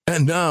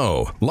And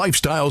now,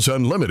 Lifestyles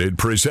Unlimited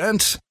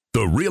presents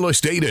the Real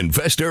Estate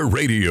Investor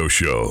Radio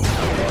Show.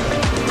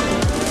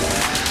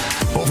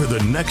 Over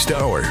the next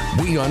hour,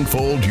 we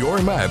unfold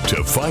your map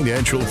to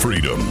financial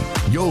freedom.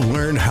 You'll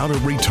learn how to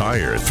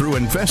retire through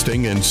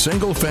investing in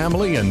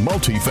single-family and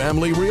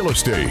multifamily real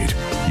estate.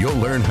 You'll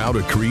learn how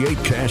to create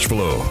cash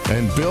flow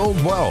and build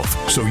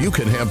wealth so you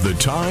can have the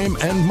time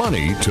and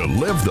money to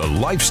live the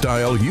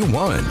lifestyle you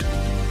want.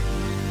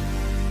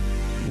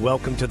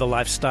 Welcome to the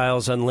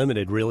Lifestyles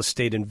Unlimited Real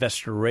Estate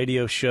Investor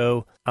Radio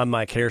Show. I'm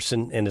Mike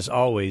Harrison, and as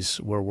always,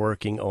 we're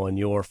working on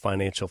your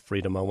financial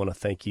freedom. I want to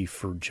thank you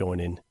for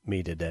joining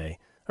me today.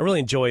 I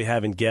really enjoy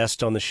having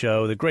guests on the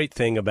show. The great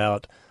thing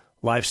about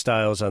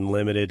Lifestyles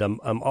Unlimited, I'm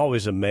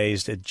always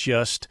amazed at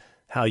just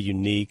how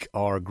unique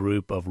our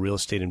group of real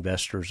estate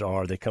investors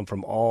are. They come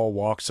from all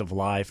walks of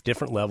life,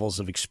 different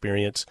levels of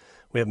experience.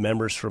 We have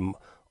members from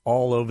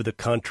all over the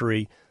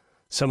country.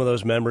 Some of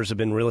those members have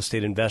been real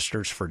estate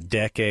investors for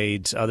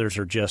decades. Others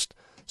are just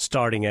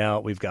starting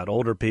out. We've got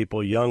older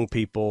people, young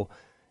people,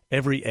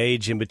 every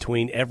age in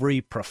between, every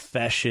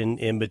profession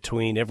in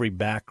between, every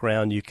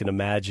background you can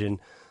imagine.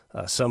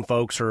 Some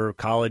folks are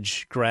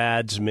college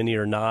grads, many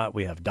are not.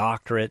 We have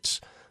doctorates.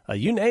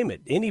 You name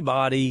it.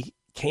 Anybody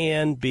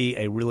can be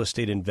a real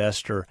estate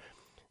investor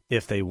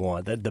if they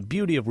want. The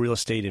beauty of real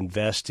estate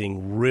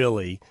investing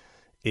really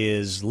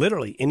is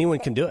literally anyone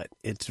can do it.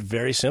 It's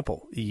very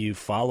simple. You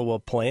follow a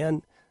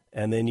plan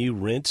and then you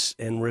rinse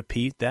and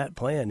repeat that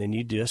plan and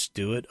you just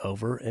do it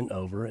over and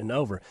over and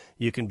over.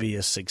 You can be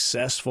as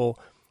successful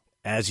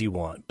as you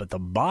want. But the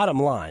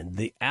bottom line,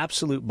 the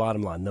absolute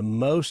bottom line, the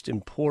most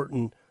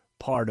important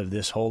part of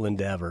this whole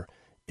endeavor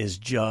is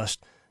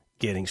just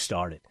getting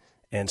started.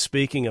 And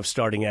speaking of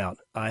starting out,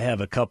 I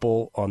have a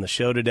couple on the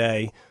show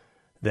today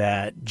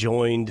that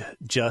joined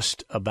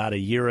just about a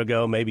year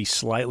ago, maybe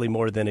slightly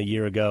more than a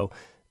year ago.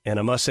 And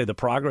I must say the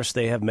progress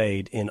they have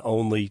made in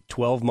only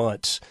 12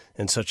 months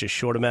in such a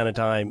short amount of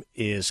time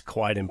is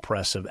quite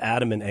impressive.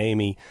 Adam and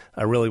Amy,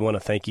 I really want to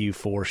thank you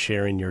for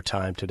sharing your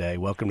time today.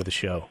 Welcome to the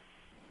show.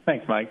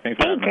 Thanks, Mike. Thanks.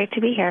 Hey, great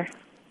to be here.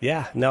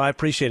 Yeah, no, I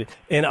appreciate it.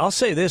 And I'll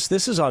say this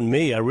is on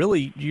me.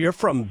 You're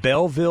from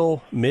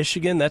Belleville,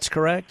 Michigan, that's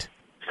correct?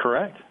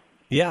 Correct.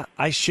 Yeah,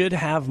 I should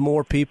have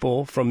more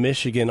people from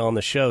Michigan on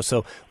the show.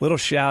 So little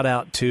shout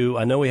out to,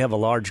 I know we have a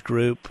large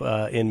group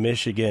in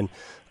Michigan.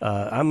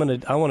 I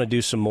want to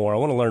do some more. I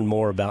want to learn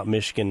more about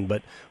Michigan,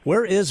 but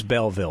where is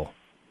Belleville?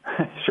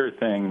 Sure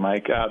thing,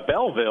 Mike.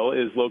 Belleville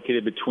is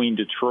located between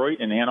Detroit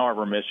and Ann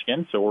Arbor,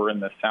 Michigan. So we're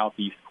in the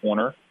southeast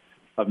corner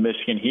of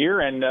Michigan here,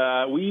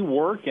 and we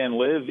work and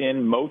live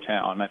in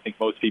Motown. I think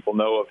most people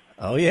know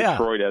of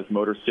Detroit as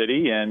Motor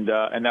City, and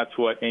that's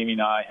what Amy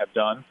and I have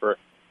done for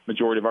the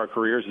majority of our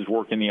careers, is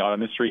work in the auto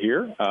industry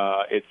here.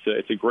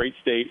 It's a great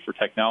state for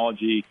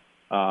technology,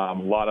 a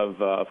lot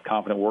of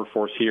competent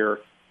workforce here,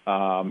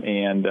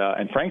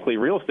 and frankly,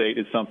 real estate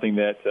is something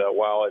that,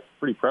 while it's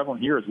pretty prevalent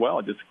here as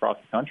well, just across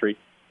the country,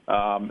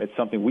 it's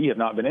something we have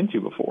not been into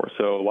before.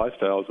 So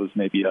Lifestyles was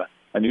maybe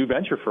a new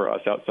venture for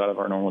us outside of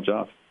our normal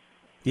jobs.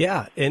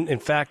 Yeah, and in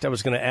fact, I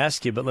was going to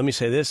ask you, but let me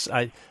say this: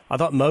 I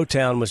thought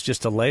Motown was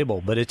just a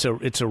label, but it's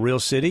a real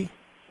city.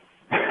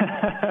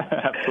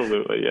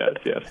 Absolutely,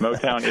 yes.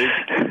 Motown is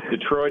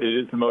Detroit. It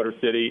is the Motor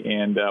City,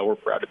 and we're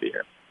proud to be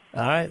here.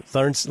 All right,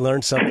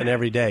 learn something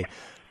every day.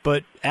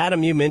 But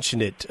Adam, you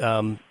mentioned it.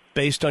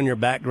 Based on your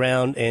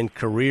background and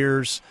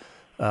careers,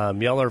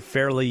 y'all are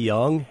fairly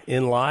young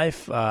in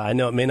life. I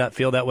know it may not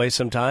feel that way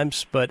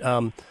sometimes, but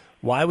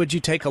why would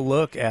you take a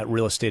look at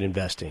real estate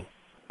investing?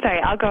 Sorry,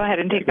 I'll go ahead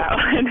and take that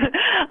one.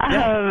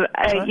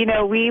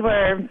 Yeah, we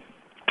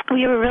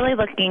were really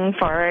looking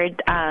forward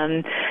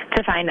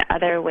to find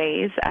other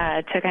ways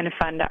to kind of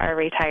fund our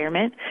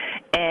retirement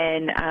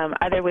and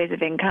other ways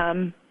of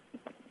income,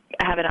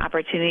 have an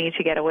opportunity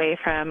to get away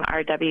from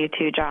our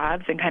W-2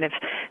 jobs and kind of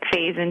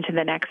phase into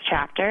the next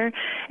chapter.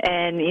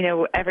 And,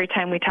 every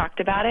time we talked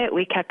about it,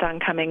 we kept on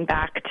coming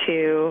back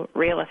to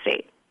real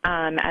estate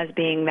as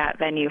being that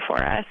venue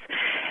for us.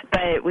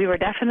 But we were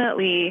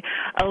definitely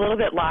a little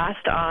bit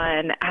lost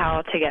on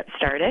how to get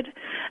started.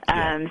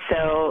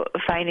 So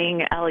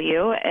finding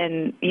LU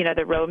and,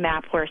 the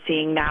roadmap we're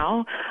seeing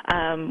now,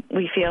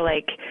 we feel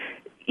like,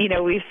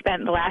 we've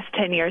spent the last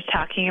 10 years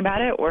talking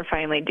about it. We're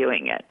finally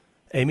doing it.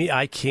 Amy,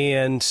 I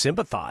can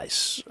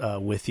sympathize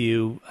with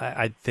you.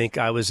 I think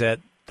I was at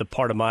the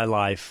part of my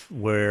life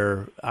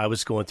where I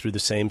was going through the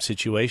same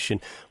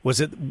situation.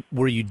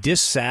 Were you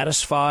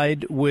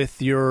dissatisfied with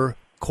your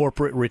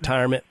corporate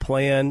retirement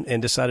plan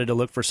and decided to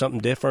look for something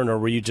different, or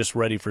were you just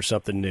ready for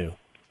something new?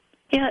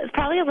 Yeah, it's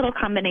probably a little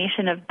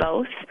combination of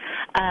both.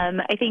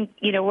 I think,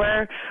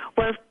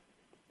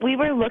 we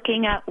were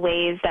looking at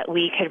ways that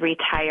we could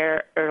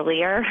retire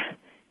earlier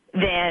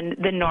than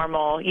the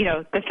normal,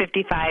 the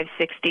 55,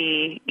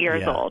 60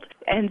 years old.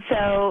 And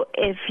so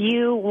if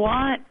you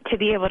want to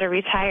be able to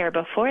retire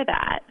before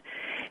that,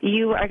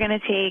 you are going to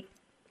take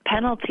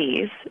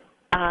penalties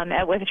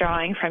at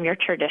withdrawing from your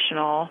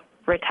traditional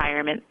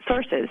retirement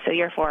sources, so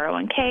your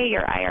 401k,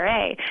 your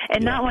IRA.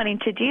 And not wanting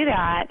to do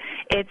that,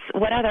 it's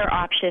what other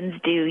options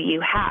do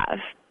you have?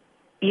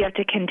 you have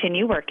to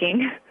continue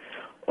working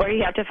or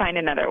you have to find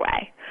another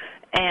way.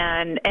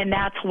 And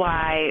that's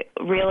why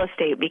real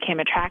estate became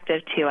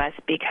attractive to us,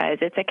 because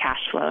it's a cash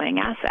flowing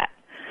asset.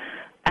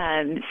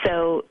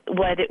 So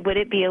would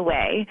it be a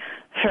way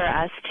for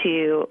us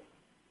to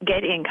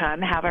get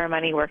income, have our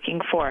money working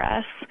for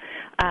us,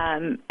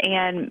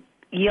 and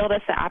yield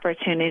us the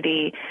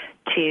opportunity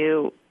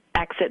to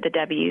exit the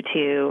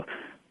W-2,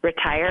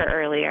 retire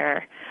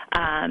earlier,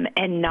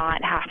 and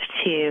not have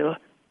to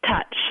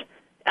touch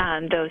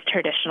those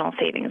traditional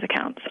savings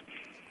accounts?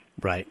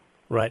 Right.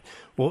 Right.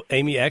 Well,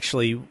 Amy,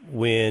 actually,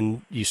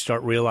 when you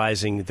start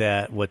realizing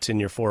that what's in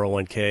your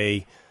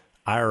 401k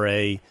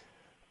IRA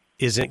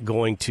isn't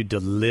going to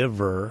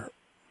deliver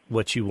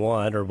what you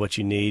want or what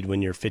you need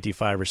when you're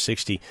 55 or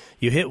 60,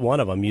 you hit one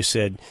of them. You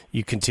said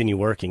you continue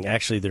working.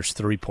 Actually, there's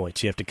 3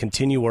 points. You have to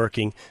continue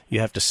working, you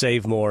have to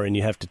save more, and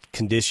you have to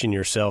condition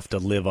yourself to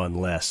live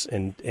on less.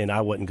 And I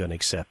wasn't going to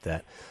accept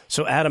that.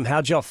 So, Adam,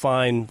 how'd y'all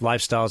find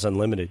Lifestyles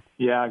Unlimited?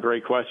 Yeah,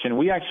 great question.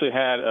 We actually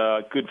had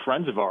good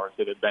friends of ours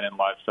that had been in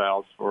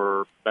Lifestyles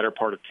for the better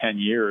part of 10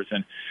 years.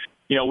 And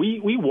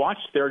we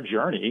watched their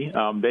journey.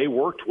 They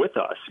worked with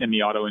us in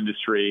the auto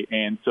industry,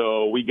 and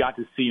so we got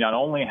to see not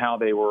only how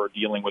they were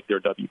dealing with their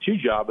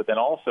W-2 job, but then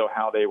also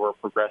how they were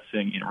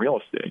progressing in real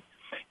estate.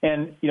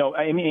 And,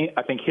 Amy,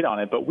 I think hit on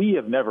it, but we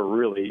have never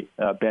really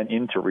been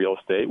into real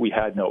estate. We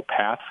had no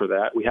path for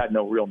that. We had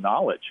no real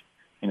knowledge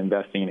in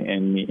investing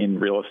in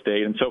real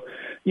estate. And so,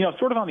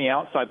 sort of on the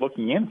outside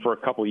looking in for a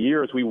couple of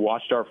years, we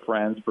watched our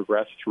friends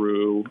progress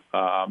through,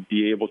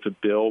 be able to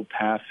build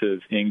passive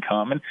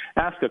income and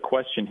ask a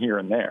question here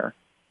and there.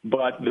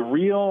 But the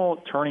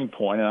real turning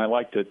point, and I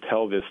like to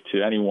tell this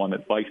to anyone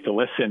that likes to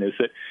listen, is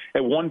that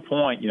at one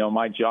point,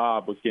 my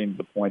job was getting to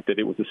the point that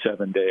it was a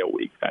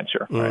 7-day-a-week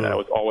venture. Right? I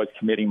was always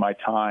committing my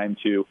time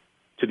to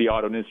the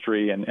auto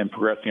industry and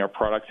progressing our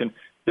products. And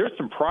there's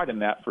some pride in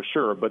that for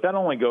sure, but that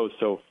only goes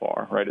so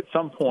far, right? At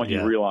some point,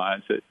 you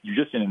realize that you're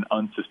just in an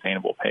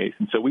unsustainable pace.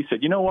 And so we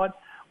said, you know what?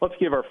 Let's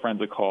give our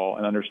friends a call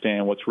and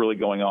understand what's really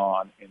going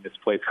on in this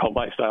place called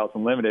Lifestyles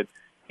Unlimited.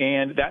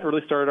 And that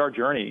really started our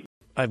journey.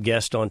 I've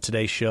guests on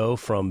today's show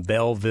from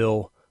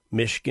Belleville,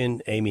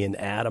 Michigan, Amy and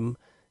Adam.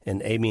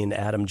 And Amy and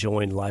Adam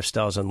joined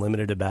Lifestyles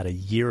Unlimited about a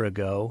year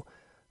ago.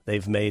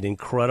 They've made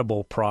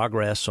incredible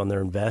progress on their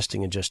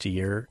investing in just a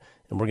year.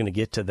 And we're going to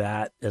get to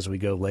that as we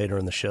go later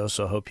in the show,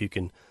 so I hope you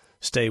can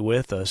stay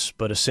with us.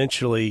 But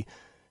essentially,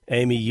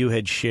 Amy, you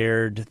had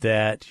shared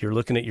that you're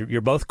looking at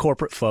you're both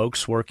corporate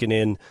folks working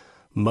in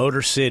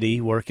Motor City,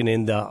 working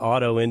in the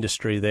auto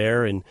industry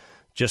there, and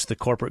just the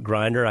corporate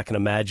grinder. I can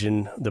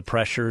imagine the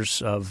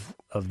pressures of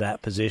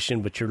that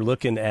position, but you're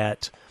looking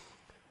at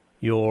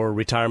your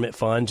retirement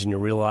funds and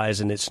you're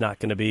realizing it's not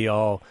going to be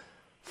all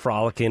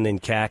frolicking in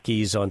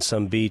khakis on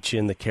some beach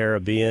in the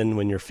Caribbean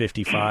when you're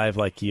 55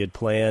 like you had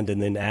planned.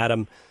 And then,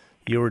 Adam,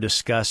 you were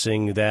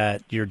discussing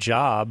that your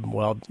job,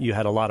 well, you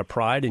had a lot of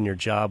pride in your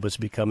job, was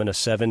becoming a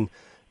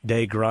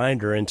 7-day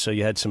grinder. And so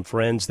you had some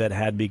friends that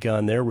had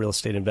begun their real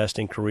estate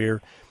investing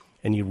career,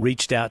 and you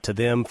reached out to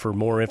them for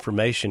more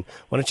information.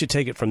 Why don't you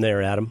take it from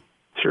there, Adam?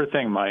 Sure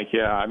thing, Mike.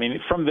 Yeah, I mean,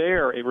 from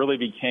there, it really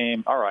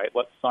became, all right,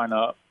 let's sign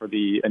up for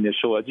the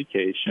initial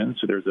education.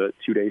 So there's a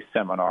 2-day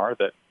seminar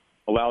that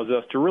allows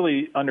us to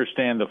really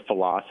understand the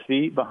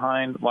philosophy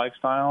behind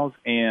Lifestyles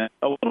and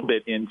a little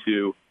bit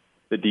into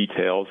the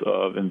details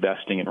of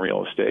investing in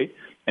real estate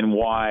and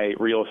why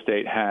real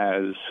estate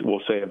has,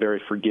 we'll say, a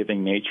very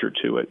forgiving nature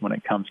to it when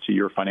it comes to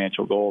your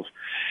financial goals.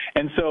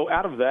 And so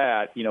out of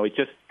that, it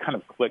just kind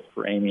of clicked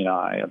for Amy and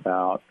I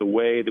about the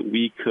way that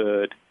we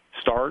could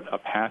start a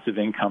passive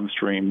income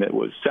stream that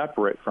was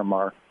separate from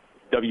our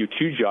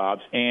W-2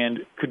 jobs and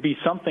could be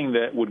something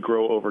that would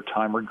grow over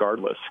time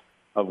regardless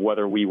of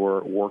whether we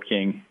were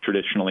working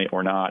traditionally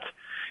or not.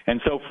 And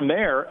so from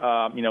there,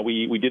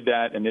 we did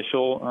that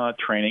initial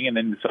training and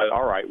then decided,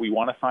 all right, we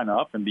want to sign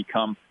up and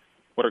become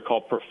what are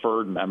called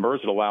preferred members.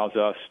 It allows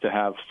us to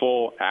have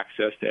full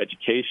access to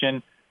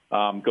education,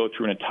 go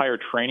through an entire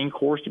training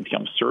course to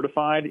become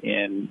certified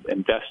in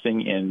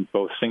investing in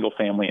both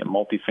single-family and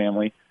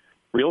multifamily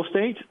real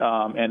estate.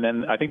 And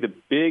then I think the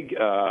big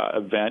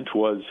event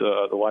was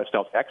the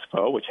Lifestyles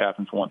Expo, which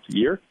happens once a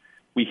year.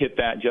 We hit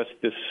that just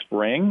this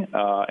spring,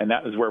 and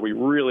that is where we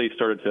really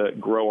started to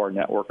grow our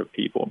network of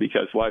people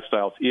because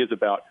Lifestyles is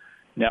about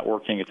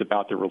networking. It's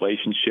about the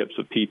relationships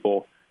of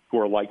people who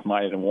are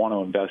like-minded and want to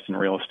invest in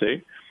real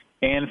estate.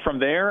 And from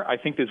there, I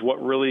think is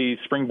what really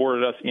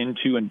springboarded us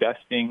into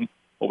investing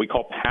what we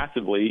call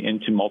passively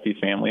into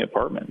multifamily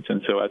apartments.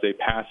 And so as a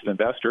passive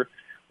investor,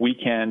 we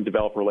can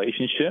develop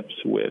relationships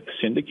with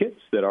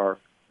syndicates that are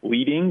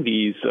leading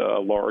these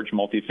large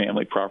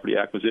multifamily property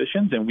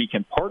acquisitions, and we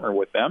can partner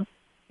with them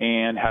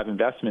and have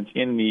investments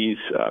in these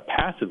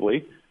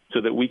passively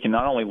so that we can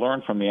not only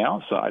learn from the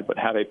outside, but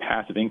have a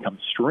passive income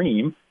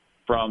stream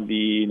from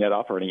the net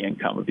operating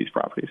income of these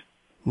properties.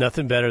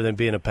 Nothing better than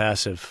being a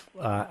passive.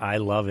 I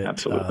love it.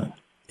 Absolutely.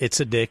 It's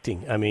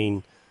addicting. I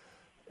mean,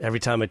 every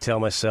time I tell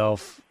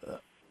myself,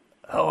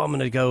 I'm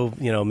going to go,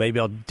 maybe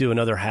I'll do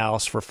another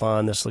house for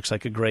fun. This looks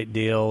like a great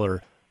deal,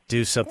 or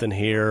do something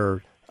here.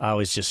 Or I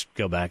always just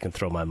go back and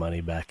throw my money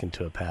back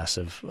into a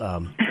passive.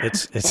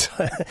 It's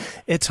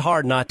it's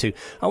hard not to.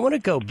 I want to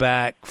go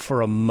back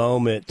for a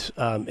moment.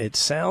 It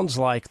sounds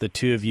like the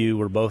two of you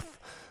were both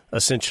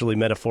essentially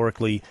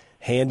metaphorically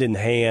hand in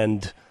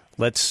hand.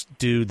 Let's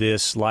do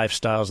this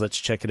lifestyles. Let's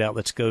check it out.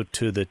 Let's go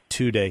to the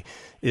 2-day.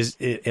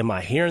 Am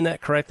I hearing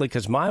that correctly?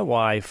 Because my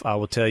wife, I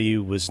will tell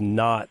you, was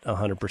not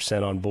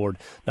 100% on board.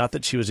 Not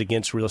that she was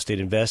against real estate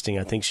investing.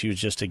 I think she was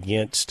just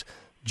against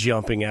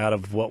jumping out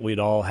of what we'd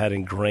all had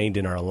ingrained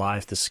in our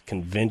life, this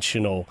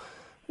conventional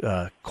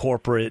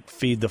corporate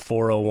feed the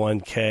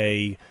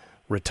 401k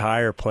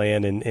retire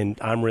plan. And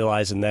I'm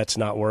realizing that's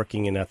not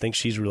working, and I think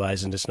she's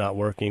realizing it's not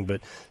working. But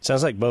it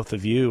sounds like both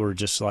of you are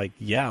just like,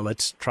 yeah,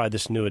 let's try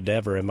this new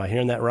endeavor. Am I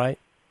hearing that right?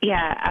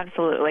 Yeah,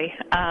 absolutely.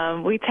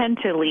 We tend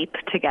to leap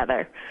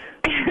together.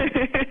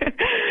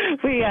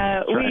 We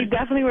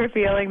definitely were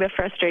feeling the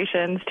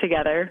frustrations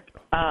together,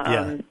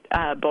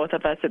 both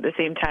of us at the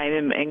same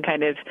time, and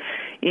kind of,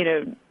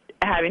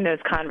 having those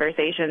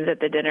conversations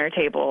at the dinner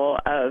table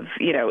of,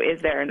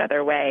 is there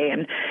another way?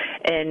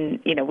 And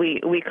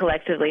we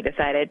collectively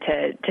decided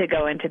to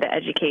go into the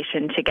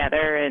education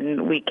together,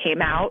 and we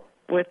came out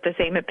with the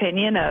same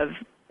opinion of,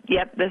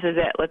 yep, this is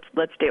it.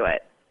 Let's do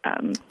it.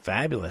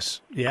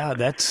 Fabulous. Yeah,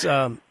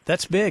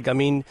 that's big. I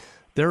mean,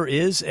 there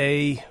is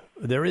a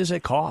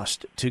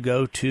cost to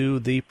go to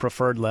the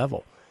preferred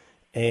level.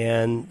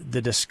 And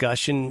the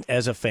discussion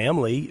as a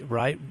family,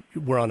 right?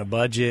 We're on a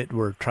budget.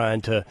 We're trying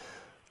to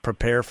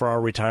prepare for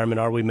our retirement.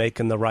 Are we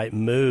making the right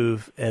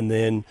move? And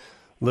then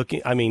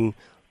looking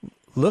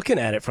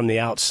at it from the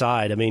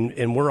outside,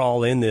 and we're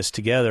all in this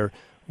together.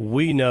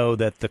 We know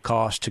that the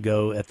cost to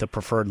go at the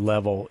preferred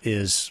level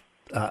is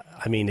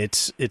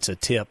it's a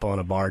tip on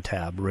a bar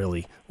tab,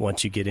 really,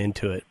 once you get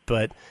into it.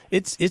 But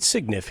it's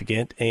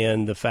significant,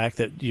 and the fact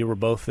that you were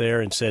both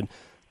there and said,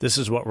 this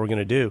is what we're going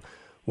to do.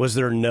 Was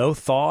there no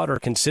thought or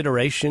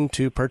consideration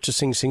to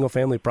purchasing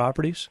single-family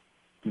properties?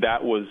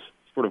 That was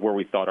sort of where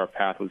we thought our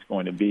path was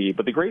going to be.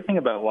 But the great thing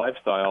about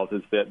lifestyles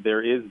is that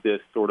there is this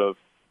sort of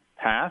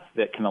path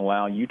that can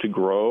allow you to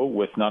grow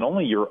with not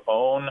only your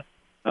own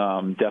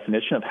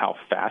definition of how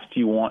fast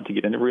you want to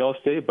get into real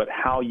estate, but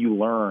how you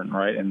learn,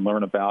 right, and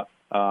learn about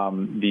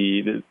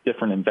the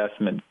different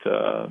investment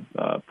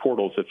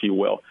portals, if you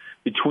will.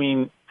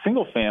 Between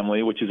single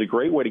family, which is a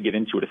great way to get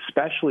into it,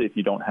 especially if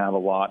you don't have a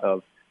lot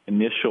of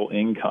initial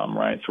income,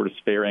 right, sort of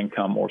spare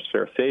income or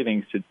spare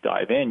savings to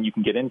dive in, you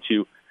can get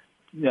into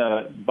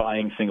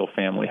buying single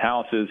family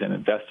houses and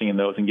investing in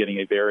those and getting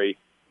a very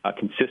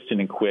consistent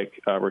and quick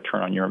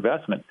return on your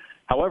investment.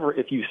 However,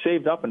 if you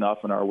saved up enough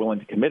and are willing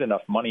to commit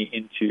enough money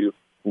into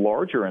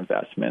larger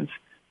investments,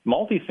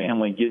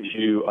 multifamily gives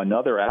you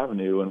another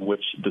avenue in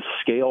which the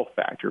scale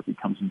factor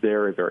becomes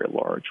very, very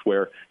large,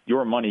 where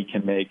your money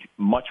can make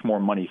much more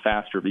money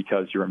faster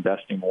because you're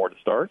investing more to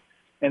start.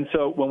 And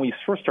so when we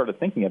first started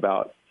thinking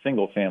about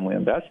single-family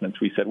investments,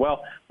 we said,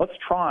 well, let's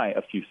try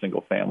a few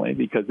single-family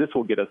because this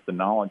will get us the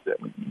knowledge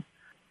that we need.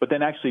 But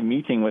then actually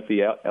meeting with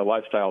the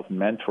Lifestyles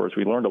mentors,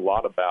 we learned a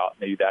lot about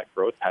maybe that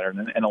growth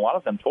pattern. And a lot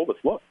of them told us,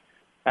 look,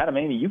 Adam,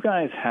 Amy, you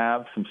guys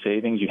have some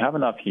savings. You have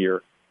enough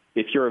here.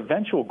 If your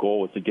eventual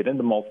goal is to get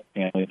into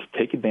multifamily, to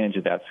take advantage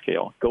of that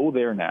scale, go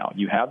there now.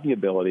 You have the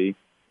ability,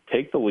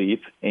 take the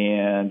leap,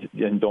 and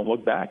don't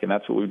look back. And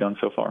that's what we've done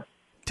so far.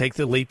 Take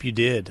the leap you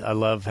did. I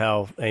love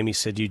how Amy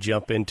said you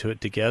jump into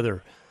it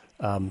together.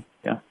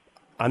 Yeah.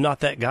 I'm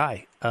not that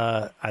guy.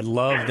 I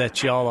love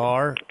that y'all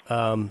are.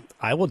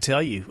 I will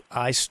tell you,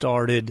 I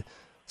started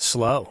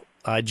slow.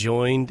 I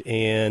joined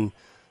and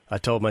I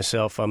told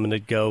myself I'm going to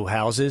go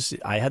houses.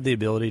 I had the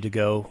ability to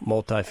go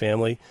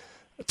multifamily.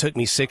 It took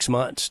me 6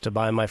 months to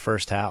buy my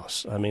first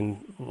house. I mean,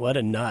 what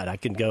a nut.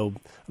 I'd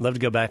love to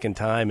go back in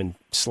time and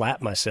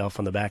slap myself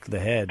on the back of the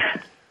head.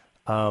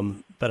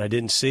 But I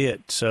didn't see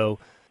it. So,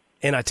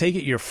 and I take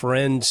it your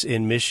friends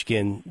in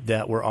Michigan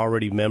that were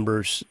already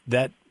members,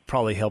 that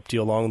probably helped you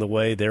along the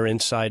way, their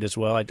insight as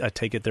well. I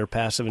take it they're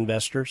passive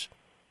investors?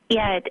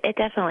 Yeah, it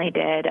definitely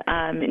did.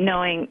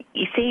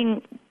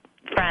 Seeing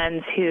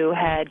friends who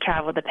had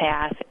traveled the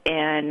path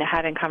and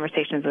having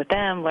conversations with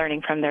them,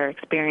 learning from their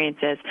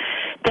experiences,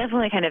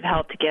 definitely kind of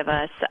helped give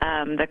us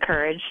the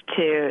courage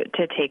to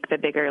take the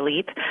bigger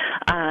leap.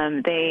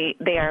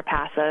 They are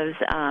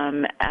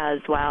passives as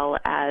well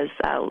as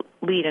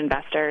lead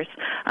investors,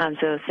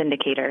 so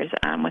syndicators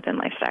within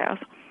Lifestyles.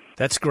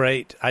 That's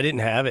great. I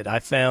didn't have it. I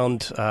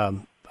found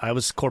I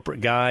was a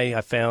corporate guy.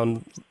 I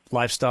found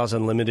Lifestyles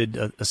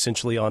Unlimited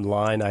essentially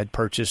online. I had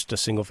purchased a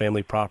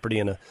single-family property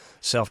in a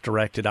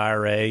self-directed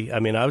IRA. I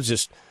mean, I was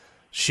just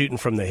shooting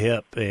from the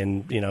hip,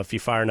 and, if you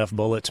fire enough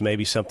bullets,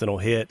 maybe something will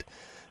hit.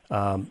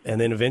 And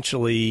then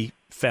eventually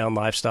found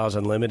Lifestyles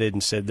Unlimited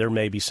and said, there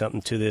may be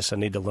something to this. I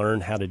need to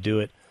learn how to do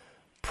it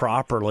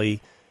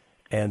properly.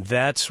 And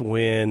that's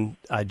when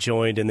I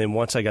joined. And then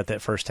once I got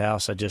that first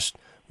house, I just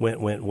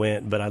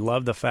went. But I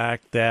love the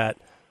fact that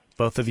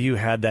both of you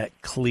had that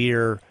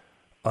clear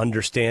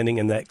understanding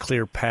and that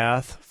clear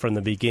path from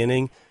the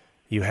beginning.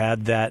 You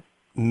had that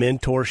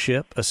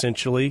mentorship,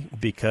 essentially,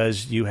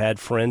 because you had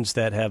friends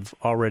that have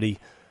already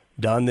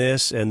done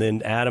this. And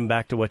then, Adam,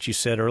 back to what you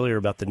said earlier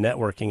about the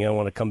networking, I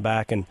want to come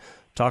back and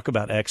talk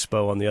about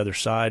Expo on the other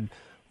side.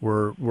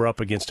 We're up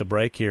against a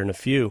break here in a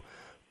few.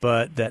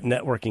 But that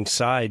networking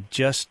side,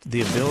 just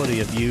the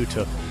ability of you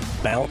to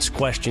bounce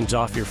questions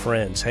off your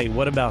friends. Hey,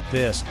 what about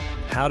this?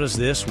 How does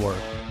this work?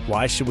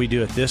 Why should we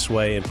do it this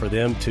way? And for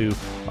them to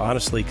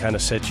honestly kind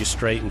of set you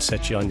straight and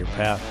set you on your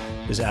path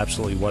is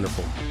absolutely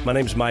wonderful. My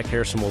name is Mike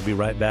Harrison. We'll be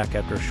right back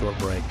after a short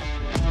break.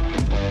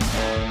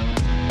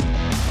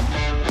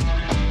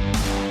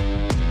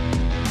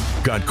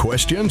 Got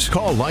questions?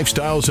 Call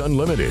Lifestyles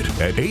Unlimited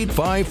at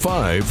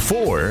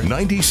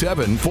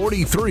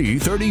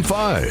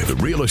 855-497-4335. The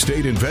Real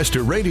Estate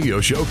Investor Radio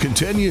Show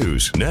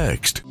continues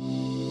next.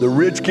 The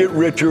rich get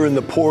richer and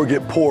the poor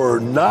get poorer,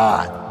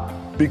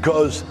 not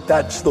because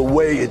that's the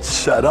way it's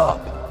set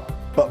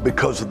up, but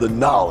because of the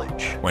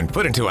knowledge. When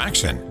put into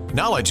action,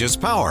 knowledge is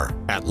power.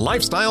 At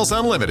Lifestyles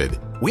Unlimited,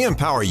 we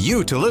empower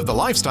you to live the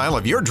lifestyle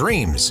of your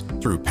dreams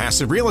through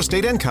passive real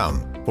estate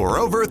income. For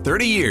over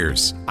 30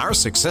 years, our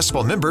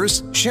successful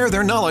members share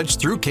their knowledge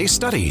through case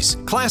studies,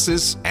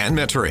 classes, and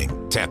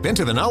mentoring. Tap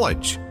into the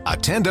knowledge.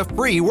 Attend a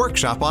free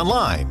workshop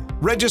online.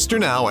 Register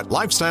now at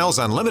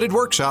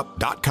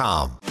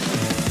lifestylesunlimitedworkshop.com.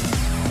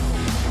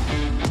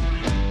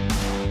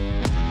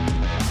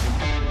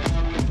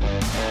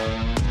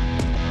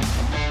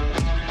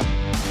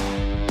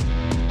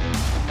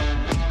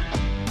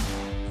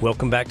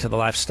 Welcome back to the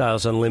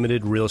Lifestyles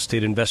Unlimited Real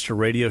Estate Investor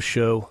Radio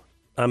Show.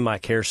 I'm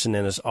Mike Harrison,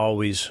 and as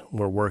always,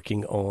 we're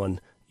working on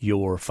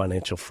your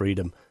financial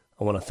freedom.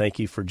 I want to thank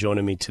you for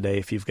joining me today.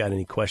 If you've got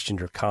any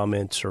questions or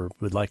comments or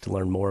would like to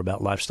learn more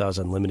about Lifestyles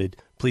Unlimited,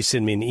 please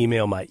send me an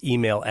email. My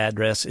email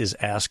address is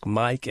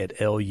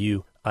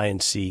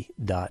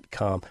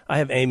askmike@luinc.com. I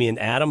have Amy and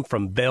Adam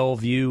from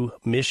Bellevue,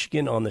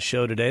 Michigan on the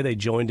show today. They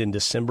joined in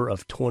December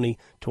of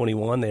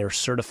 2021. They are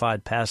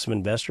certified passive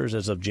investors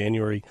as of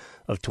January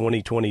of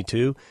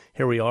 2022.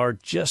 Here we are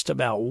just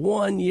about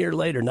 1 year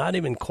later, not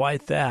even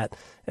quite that,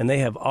 and they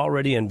have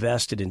already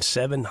invested in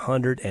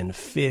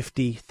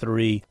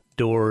 753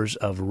 doors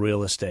of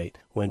real estate.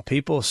 When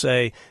people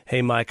say,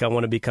 hey, Mike, I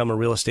want to become a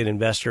real estate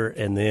investor,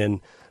 and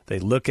then they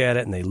look at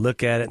it and they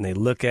look at it and they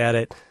look at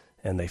it,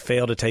 and they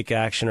fail to take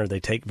action or they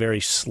take very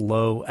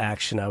slow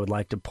action, I would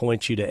like to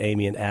point you to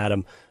Amy and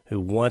Adam, who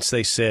once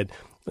they said,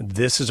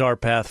 this is our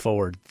path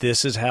forward,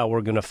 this is how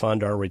we're going to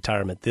fund our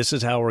retirement, this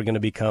is how we're going to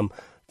become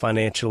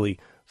financially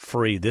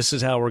free, this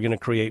is how we're going to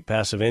create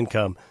passive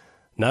income.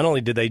 Not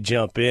only did they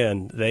jumped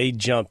in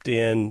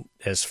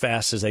as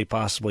fast as they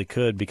possibly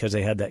could because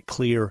they had that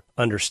clear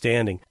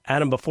understanding.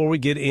 Adam, before we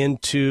get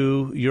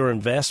into your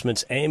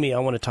investments, Amy, I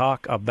want to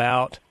talk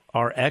about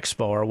our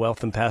expo, our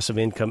Wealth and Passive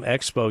Income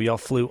Expo. Y'all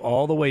flew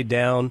all the way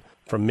down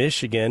from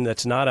Michigan.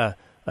 That's not a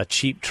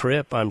cheap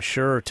trip, I'm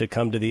sure, to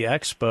come to the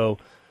expo.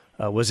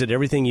 Was it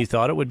everything you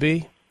thought it would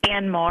be?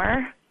 And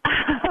more.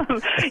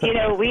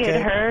 We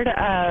had heard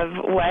of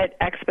what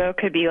expo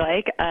could be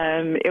like.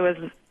 It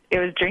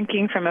was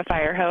drinking from a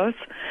fire hose.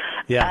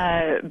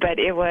 Yeah. But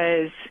it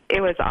was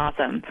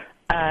awesome.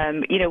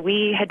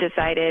 We had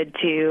decided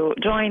to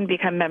join,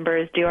 become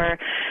members, do our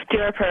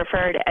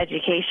preferred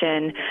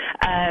education,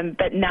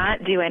 but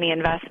not do any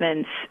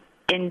investments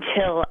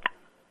until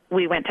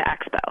we went to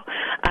Expo.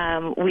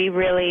 We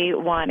really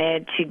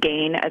wanted to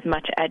gain as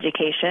much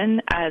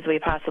education as we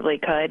possibly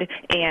could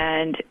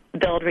and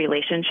build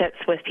relationships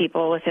with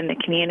people within the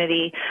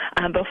community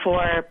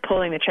before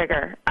pulling the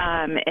trigger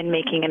and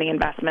making any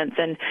investments.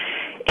 And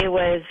it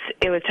was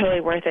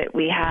totally worth it.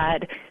 We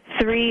had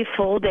 3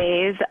 full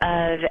days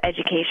of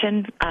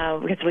education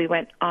because we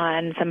went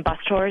on some bus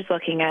tours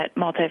looking at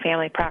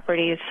multifamily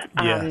properties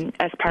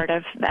as part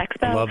of the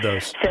Expo. I love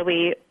those. So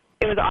it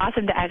was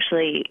awesome to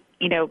actually,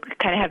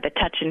 kind of have the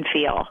touch and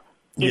feel,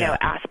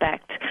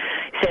 aspect.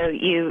 So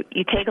you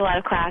take a lot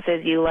of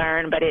classes, you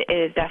learn, but it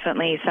is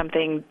definitely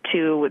something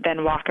to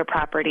then walk a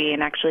property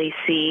and actually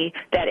see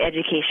that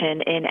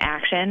education in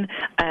action.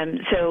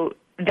 So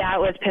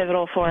that was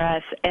pivotal for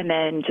us. And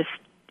then just,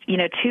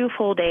 2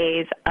 full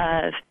days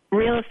of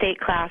real estate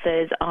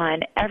classes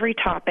on every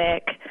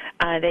topic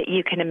that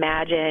you can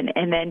imagine,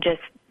 and then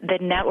just the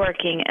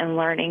networking and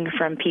learning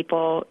from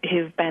people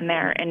who've been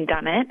there and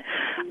done it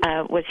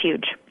was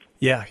huge.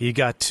 Yeah, you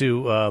got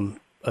to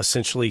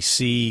essentially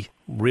see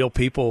real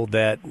people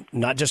that,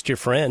 not just your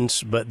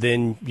friends, but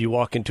then you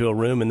walk into a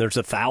room and there's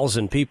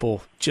 1,000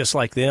 people just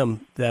like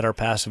them that are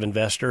passive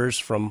investors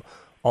from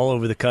all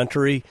over the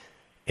country,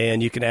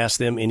 and you can ask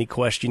them any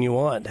question you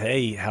want.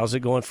 Hey, how's it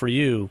going for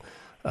you?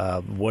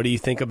 What do you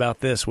think about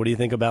this? What do you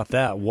think about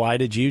that? Why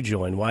did you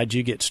join? Why did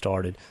you get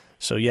started?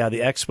 So, yeah, the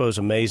expo is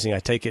amazing. I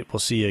take it we'll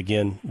see you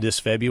again this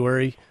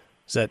February.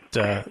 Is that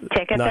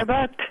tickets are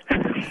booked?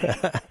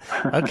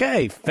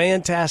 Okay,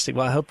 fantastic.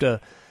 Well, I hope to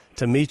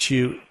meet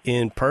you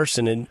in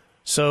person. And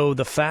so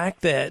the fact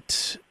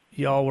that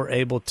y'all were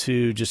able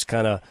to just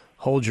kind of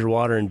hold your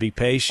water and be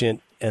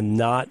patient and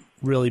not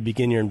really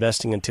begin your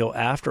investing until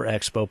after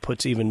Expo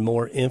puts even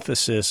more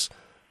emphasis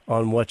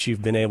on what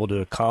you've been able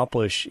to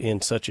accomplish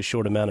in such a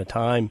short amount of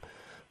time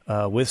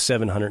with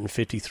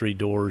 753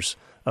 doors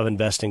of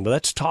investing. But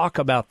let's talk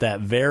about that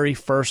very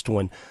first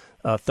one,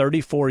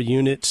 34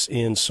 units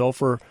in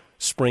Sulphur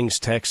Springs,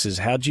 Texas.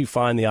 How'd you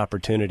find the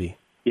opportunity?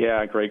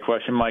 Yeah, great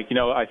question, Mike.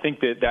 I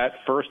think that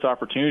first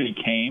opportunity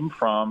came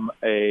from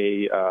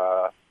a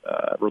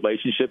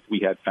relationship we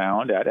had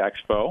found at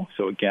Expo.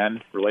 So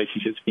again,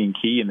 relationships being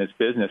key in this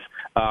business.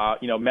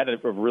 Met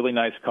a really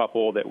nice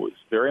couple that was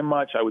very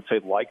much, I would say,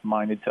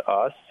 like-minded to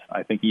us.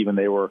 I think even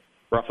they were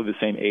roughly the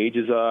same age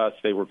as us.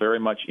 They were very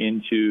much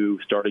into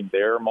starting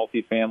their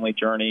multifamily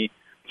journey,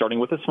 starting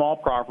with a small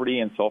property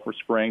in Sulphur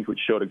Springs, which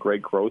showed a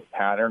great growth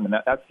pattern. And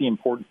that's the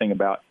important thing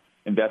about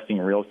investing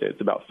in real estate.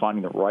 It's about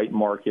finding the right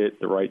market,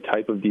 the right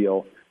type of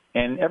deal.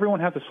 And everyone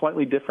has a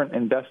slightly different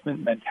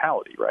investment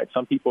mentality, right?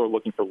 Some people are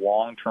looking for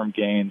long-term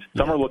gains.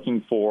 Some are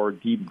looking for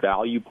deep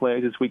value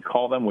plays, as we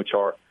call them, which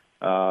are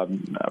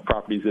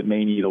properties that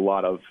may need a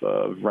lot of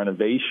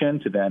renovation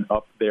to then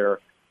up their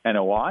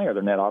NOI or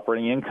their net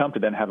operating income to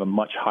then have a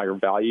much higher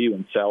value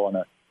and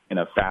sell in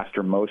a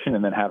faster motion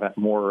and then have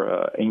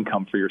more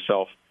income for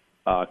yourself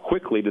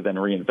quickly to then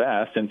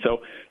reinvest. And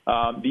so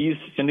these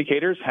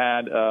syndicators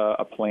had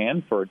a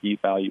plan for a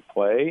deep value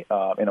play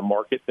in a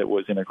market that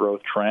was in a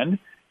growth trend.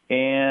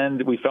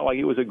 And we felt like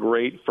it was a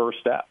great first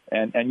step.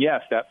 And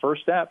yes, that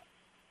first step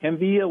can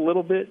be a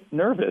little bit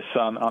nervous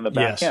on the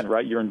back end,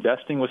 right? You're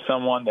investing with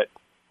someone that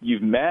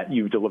you've met,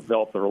 you've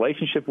developed a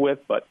relationship with,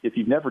 but if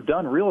you've never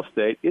done real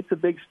estate, it's a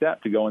big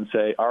step to go and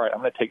say, all right, I'm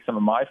going to take some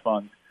of my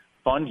funds,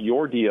 fund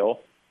your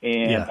deal,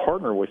 and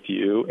partner with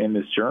you in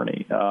this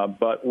journey.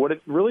 But what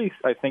it really,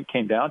 I think,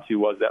 came down to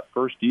was that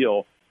first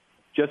deal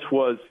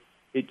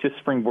it just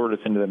springboarded us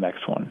into the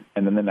next one,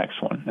 and then the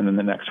next one, and then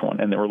the next one,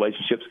 and the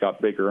relationships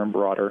got bigger and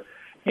broader.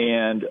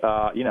 And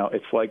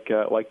it's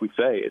like we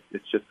say,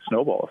 it's just a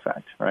snowball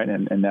effect, right?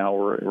 And now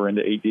we're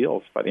into 8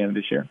 deals by the end of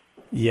this year.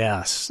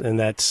 Yes, and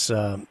that's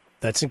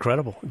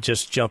incredible.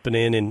 Just jumping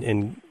in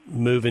and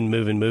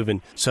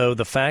moving. So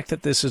the fact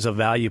that this is a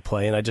value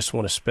play, and I just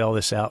want to spell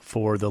this out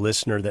for the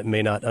listener that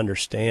may not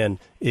understand,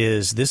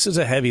 is this is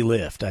a heavy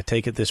lift. I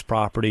take it this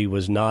property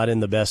was not in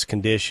the best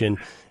condition,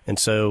 and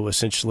so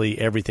essentially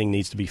everything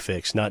needs to be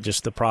fixed, not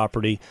just the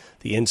property,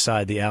 the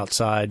inside, the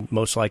outside,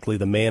 most likely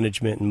the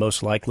management, and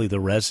most likely the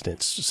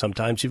residents.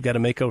 Sometimes you've got to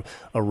make a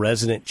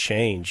resident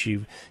change.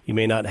 You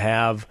may not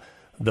have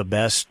the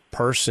best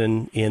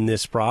person in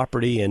this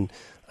property, and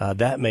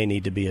that may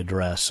need to be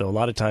addressed. So a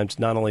lot of times,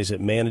 not only is it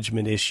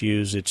management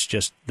issues, it's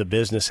just the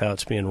business, how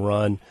it's being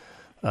run.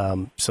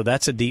 So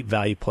that's a deep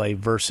value play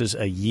versus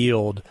a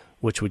yield,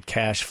 which would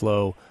cash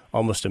flow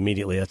almost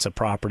immediately. That's a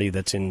property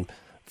that's in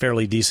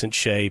fairly decent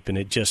shape, and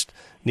it just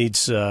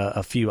needs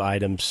a few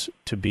items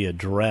to be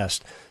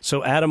addressed.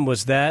 So, Adam,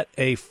 was that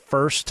a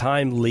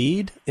first-time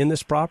lead in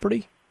this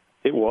property?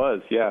 It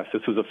was, yes.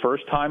 This was a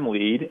first-time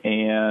lead,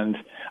 and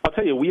I'll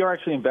tell you, we are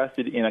actually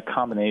invested in a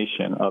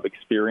combination of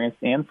experienced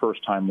and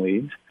first-time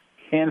leads.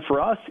 And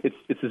for us,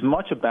 it's as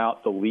much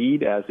about the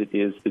lead as it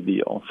is the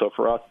deal. So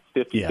for us,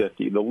 it's 50-50.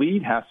 Yeah. The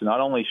lead has to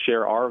not only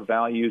share our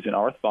values and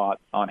our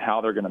thoughts on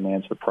how they're going to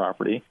manage the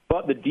property,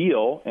 but the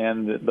deal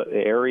and the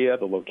area,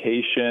 the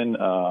location,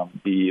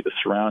 the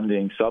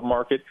surrounding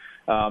submarket,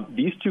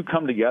 these two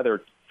come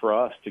together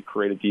for us to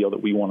create a deal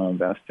that we want to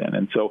invest in.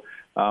 And so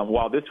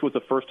while this was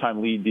a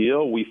first-time lead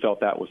deal, we felt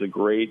that was a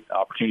great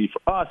opportunity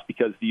for us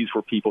because these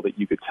were people that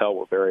you could tell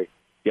were very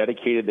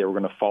dedicated. They were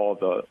going to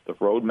follow the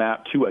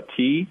roadmap to a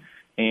T,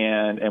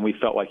 and we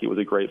felt like it was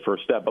a great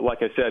first step. But like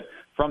I said,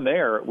 from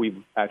there,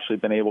 we've actually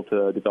been able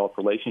to develop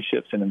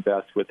relationships and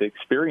invest with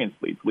experienced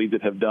leads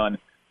that have done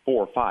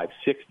 4, 5,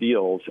 6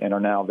 deals and are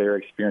now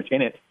very experienced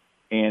in it.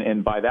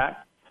 And by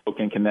that,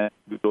 can then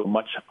go to a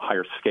much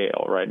higher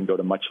scale, right, and go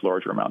to much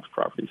larger amounts of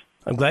properties.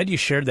 I'm glad you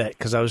shared that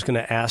because I was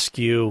going to ask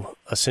you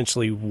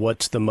essentially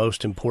what's the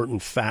most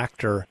important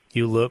factor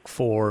you look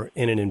for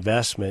in an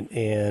investment.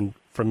 And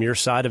from your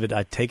side of it,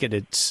 I take it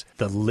it's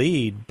the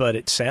lead, but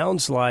it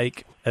sounds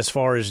like as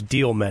far as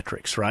deal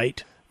metrics,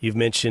 right? You've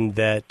mentioned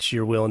that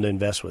you're willing to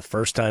invest with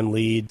first-time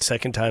leads,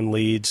 second-time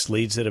leads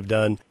that have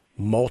done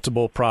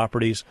multiple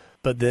properties.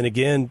 But then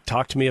again,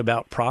 talk to me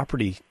about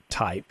property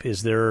type.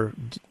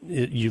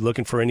 You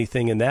looking for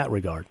anything in that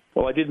regard?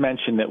 Well, I did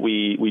mention that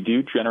we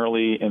do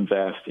generally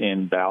invest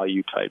in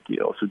value type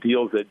deals. So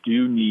deals that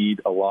do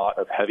need a lot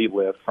of heavy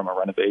lift from a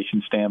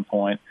renovation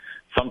standpoint,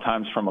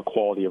 sometimes from a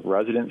quality of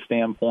residence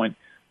standpoint.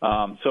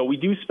 So we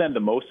do spend the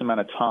most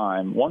amount of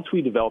time. Once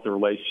we develop a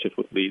relationship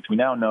with leads, we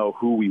now know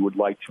who we would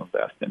like to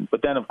invest in.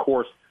 But then, of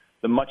course,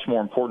 the much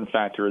more important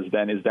factor is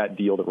that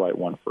deal the right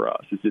one for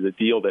us? Is it a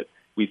deal that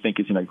we think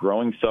is in a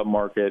growing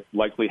submarket,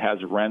 likely has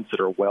rents that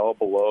are well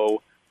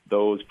below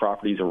those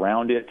properties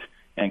around it,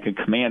 and can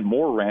command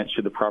more rent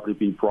should the property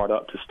be brought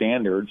up to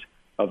standards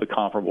of the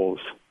comparables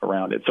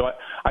around it? So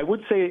I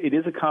would say it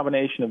is a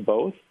combination of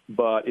both,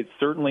 but it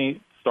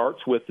certainly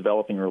starts with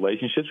developing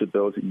relationships with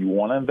those that you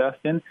want to invest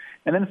in,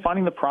 and then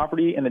finding the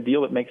property and the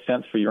deal that makes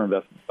sense for your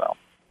investment style.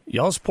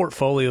 Y'all's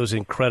portfolio is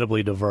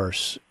incredibly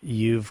diverse.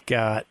 You've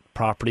got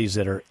properties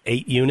that are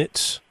 8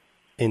 units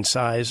in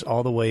size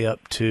all the way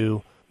up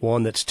to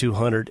one that's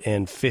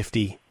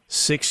 250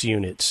 6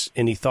 units.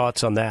 Any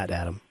thoughts on that,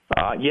 Adam?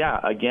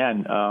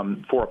 Again,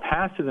 for a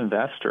passive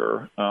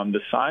investor, the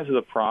size of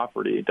the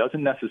property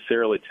doesn't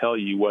necessarily tell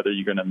you whether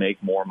you're going to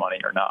make more money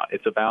or not.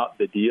 It's about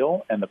the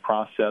deal and the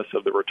process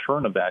of the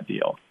return of that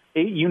deal.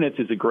 8 units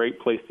is a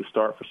great place to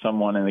start for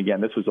someone. And again,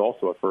 this was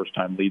also a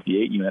first-time lead,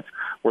 the 8 units,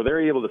 where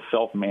they're able to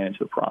self-manage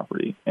the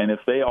property. And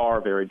if they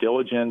are very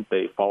diligent,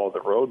 they follow the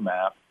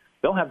roadmap,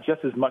 they'll have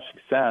just as much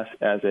success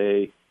as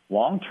a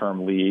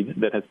long-term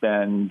lead that has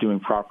been doing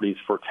properties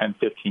for 10,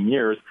 15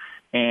 years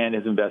and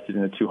has invested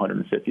in the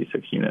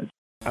 256 units.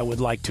 I would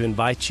like to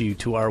invite you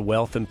to our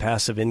Wealth and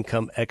Passive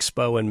Income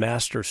Expo and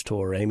Masters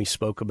Tour. Amy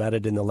spoke about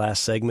it in the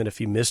last segment.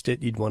 If you missed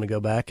it, you'd want to go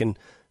back and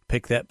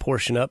pick that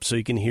portion up so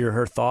you can hear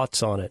her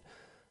thoughts on it.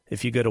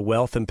 If you go to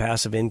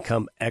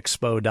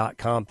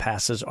wealthandpassiveincomeexpo.com,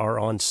 passes are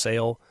on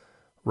sale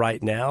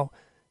right now.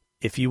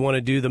 If you want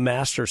to do the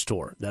Masters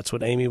Tour, that's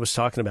what Amy was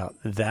talking about.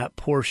 That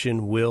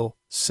portion will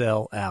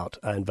sell out.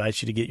 I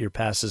invite you to get your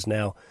passes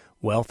now,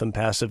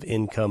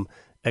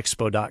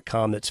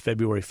 wealthandpassiveincomeexpo.com. That's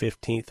February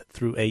 15th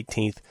through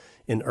 18th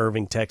in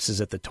Irving, Texas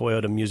at the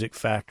Toyota Music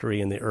Factory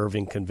in the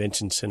Irving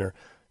Convention Center.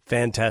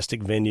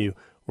 Fantastic venue.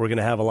 We're going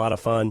to have a lot of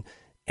fun.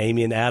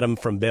 Amy and Adam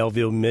from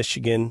Belleville,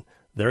 Michigan,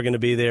 they're going to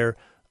be there.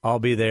 I'll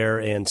be there,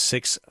 and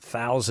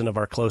 6,000 of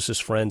our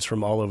closest friends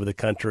from all over the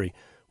country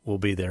will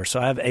be there. So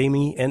I have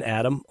Amy and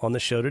Adam on the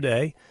show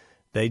today.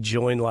 They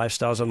joined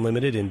Lifestyles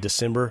Unlimited in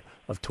December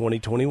of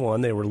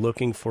 2021. They were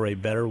looking for a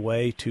better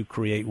way to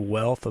create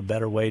wealth, a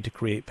better way to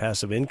create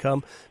passive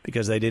income,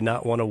 because they did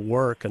not want to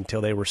work until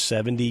they were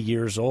 70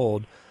 years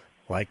old,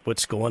 like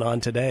what's going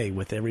on today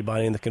with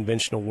everybody in the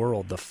conventional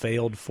world, the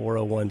failed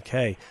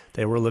 401k.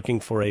 They were looking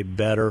for a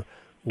better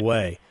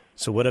way.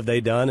 So what have they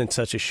done in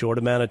such a short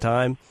amount of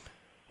time?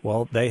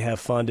 Well, they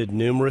have funded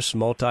numerous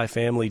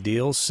multifamily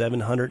deals,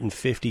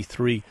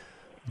 753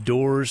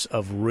 doors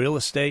of real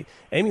estate.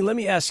 Amy, let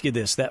me ask you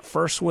this. That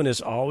first one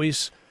is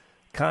always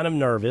kind of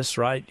nervous,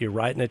 right? You're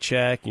writing a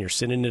check and you're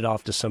sending it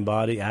off to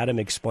somebody. Adam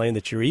explained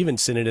that you're even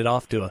sending it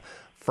off to a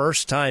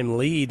first-time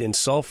lead in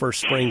Sulphur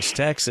Springs,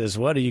 Texas.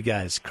 What are you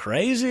guys,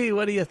 crazy?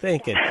 What are you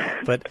thinking?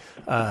 But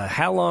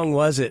how long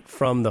was it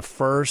from the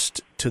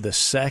first to the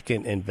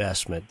second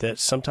investment? That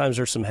sometimes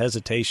there's some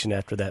hesitation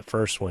after that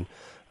first one.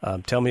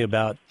 Tell me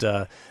about,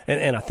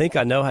 and I think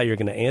I know how you're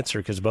going to answer,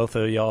 because both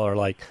of y'all are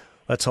like,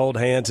 let's hold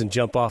hands and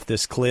jump off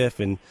this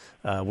cliff, and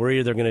we're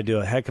either going to do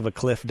a heck of a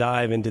cliff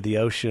dive into the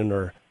ocean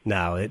or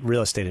no.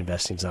 Real estate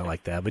investing is not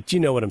like that, but you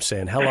know what I'm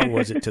saying. How long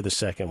was it to the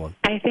second one?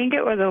 I think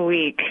it was a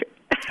week.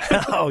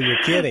 Oh,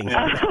 you're kidding.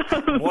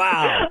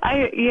 Wow.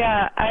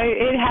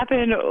 It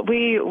happened.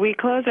 We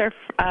closed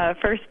our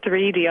first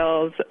 3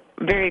 deals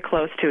very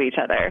close to each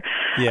other.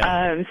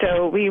 Yeah.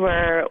 So we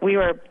were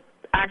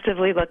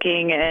actively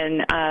looking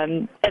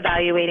and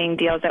evaluating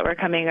deals that were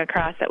coming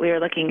across that we were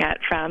looking at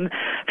from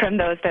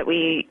those that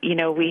we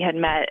had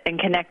met and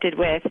connected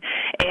with,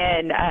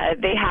 and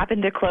they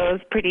happened to close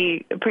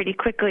pretty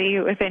quickly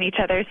within each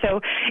other.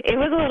 So it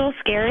was a little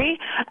scary,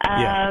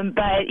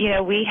 but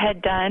we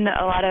had done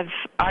a lot of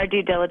our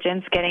due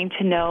diligence, getting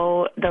to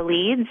know the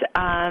leads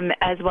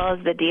as well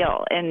as the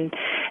deal, and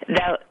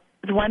that.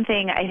 One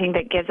thing I think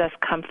that gives us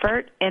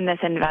comfort in this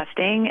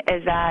investing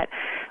is that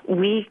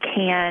we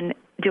can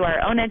do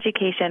our own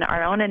education,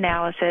 our own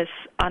analysis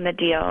on the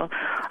deal,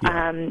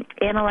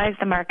 analyze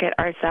the market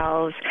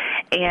ourselves,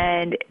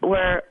 and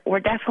we're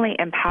definitely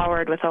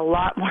empowered with a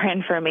lot more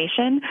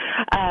information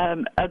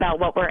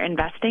about what we're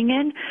investing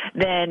in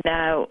than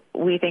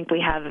we think we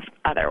have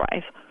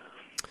otherwise.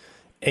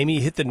 Amy,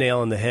 you hit the nail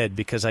on the head,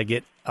 because I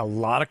get a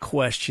lot of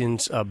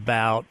questions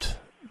about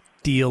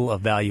deal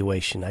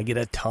evaluation. I get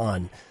a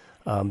ton.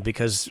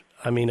 Because,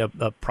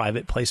 a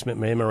private placement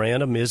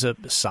memorandum is a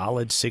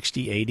solid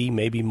 60, 80,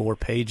 maybe more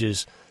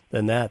pages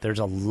than that. There's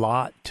a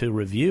lot to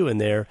review in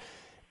there.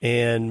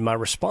 And my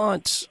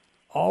response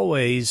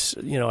always,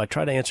 I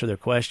try to answer their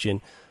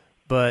question,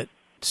 but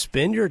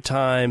spend your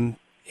time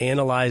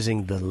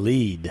analyzing the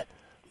lead.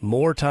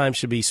 More time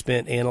should be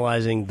spent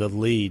analyzing the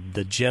lead,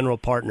 the general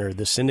partner,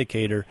 the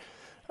syndicator,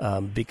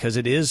 because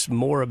it is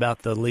more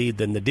about the lead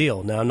than the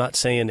deal. Now, I'm not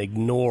saying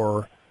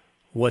ignore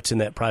what's in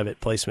that private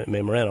placement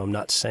memorandum. I'm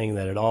not saying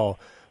that at all,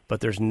 but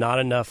there's not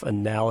enough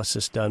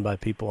analysis done by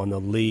people on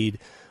the lead,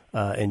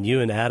 and you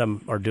and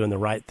Adam are doing the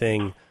right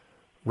thing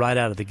right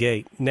out of the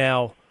gate.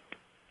 Now,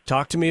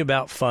 talk to me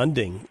about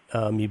funding.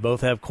 You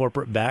both have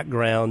corporate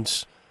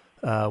backgrounds.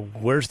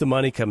 Where's the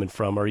money coming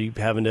from? Are you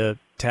having to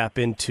tap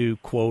into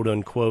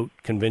quote-unquote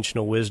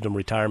conventional wisdom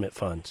retirement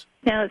funds?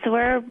 No, so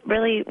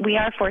we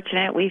are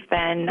fortunate. We've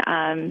been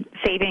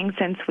saving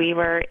since we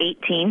were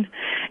 18,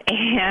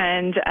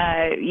 and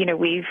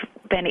we've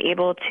been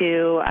able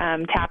to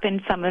tap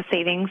in some of the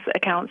savings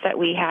accounts that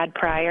we had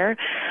prior.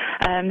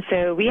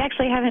 So we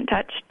actually haven't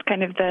touched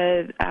kind of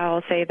the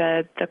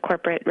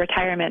corporate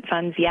retirement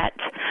funds yet.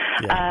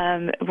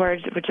 Yeah. We're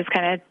just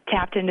kind of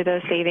tapped into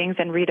those savings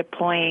and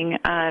redeploying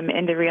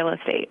into real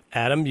estate.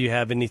 Adam, do you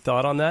have any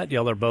thought on that?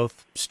 Y'all are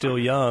both still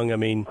young.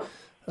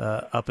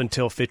 up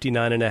until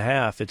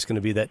 59.5, it's going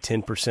to be that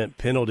 10%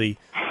 penalty.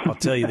 I'll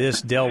tell you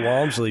this, Dell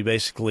Walmsley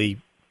basically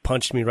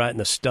punched me right in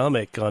the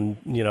stomach on,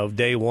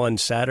 day one,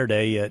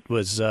 Saturday. It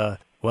was,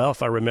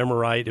 if I remember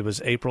right, it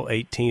was April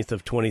 18th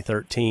of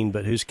 2013,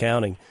 but who's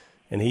counting?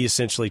 And he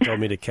essentially told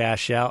me to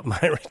cash out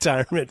my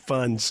retirement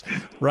funds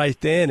right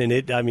then. And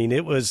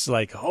it was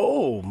like,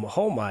 oh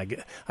my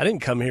God, I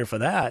didn't come here for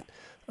that.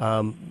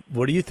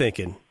 What are you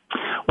thinking?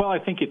 Well, I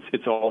think it's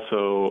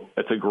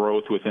a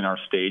growth within our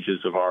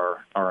stages of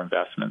our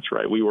investments,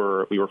 right? We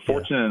were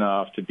fortunate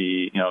enough to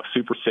be,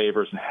 super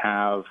savers and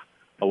have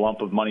a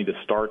lump of money to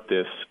start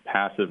this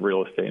passive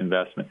real estate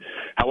investment.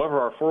 However,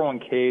 our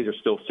 401ks are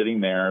still sitting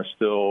there,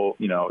 still,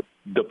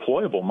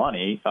 deployable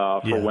money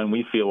for when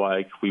we feel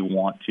like we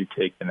want to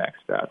take the next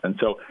step. And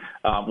so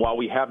while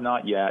we have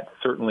not yet,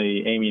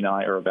 certainly Amy and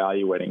I are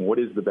evaluating what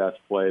is the best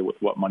play with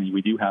what money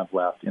we do have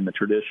left in the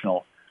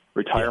traditional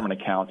retirement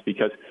accounts,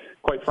 because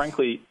quite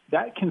frankly,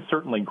 that can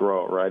certainly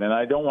grow, right? And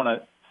I don't want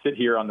to sit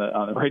here on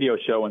the radio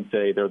show and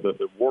say they're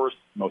the worst,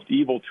 most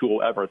evil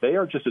tool ever. They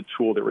are just a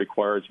tool that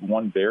requires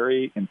one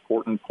very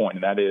important point,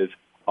 and that is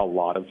a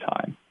lot of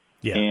time.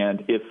 Yeah.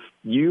 And if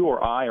you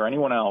or I or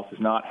anyone else is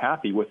not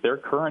happy with their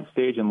current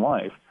stage in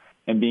life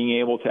and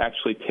being able to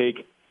actually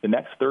take the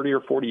next 30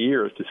 or 40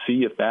 years to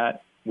see if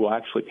that will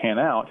actually pan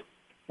out,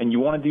 and you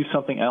want to do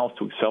something else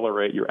to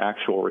accelerate your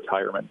actual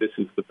retirement, this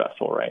is the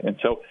vessel, right? And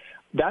so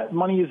that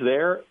money is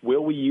there.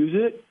 Will we use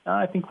it?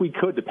 I think we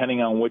could,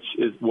 depending on what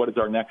is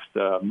our next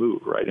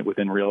move, right,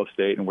 within real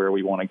estate and where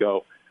we want to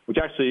go, which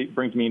actually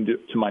brings me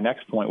to my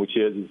next point, which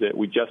is that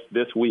we just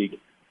this week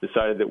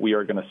decided that we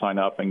are going to sign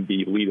up and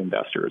be lead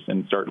investors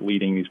and start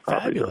leading these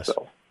properties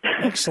ourselves.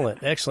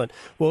 Excellent.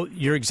 Well,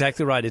 you're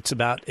exactly right. It's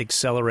about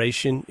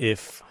acceleration.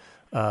 If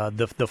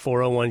the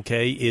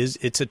 401k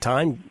it's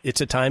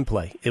a time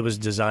play. It was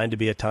designed to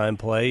be a time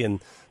play,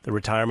 and the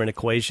retirement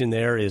equation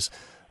there is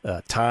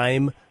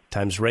time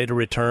times rate of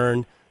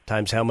return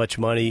times how much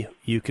money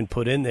you can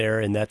put in there,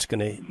 and that's going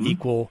to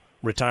equal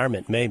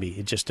retirement. Maybe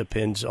it just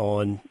depends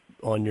on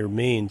your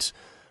means.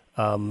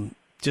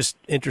 Just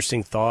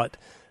interesting thought.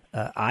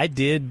 I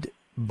did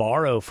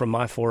borrow from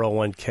my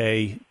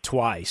 401k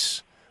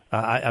twice.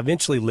 I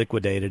eventually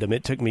liquidated them.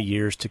 It took me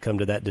years to come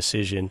to that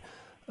decision.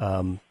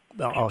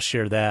 I'll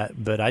share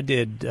that, but I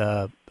did.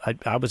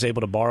 I was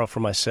able to borrow for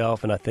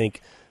myself, and I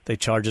think they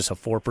charge us a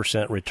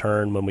 4%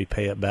 return when we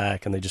pay it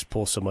back, and they just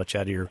pull so much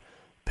out of your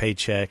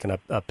paycheck, and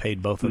I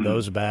paid both of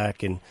those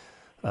back, and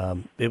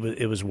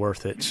it was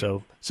worth it.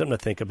 So something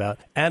to think about.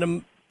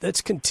 Adam,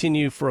 let's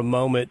continue for a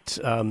moment.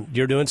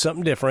 You're doing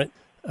something different,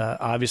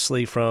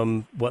 obviously,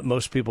 from what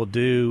most people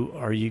do.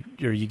 Are you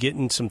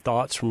getting some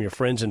thoughts from your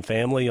friends and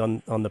family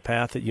on the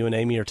path that you and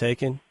Amy are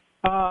taking?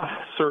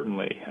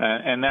 Certainly.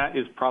 And that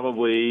is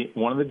probably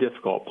one of the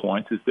difficult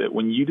points, is that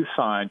when you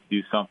decide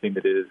to do something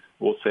that is,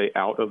 we'll say,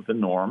 out of the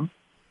norm,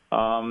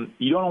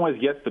 you don't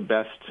always get the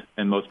best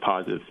and most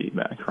positive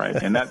feedback, right?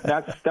 And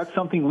that's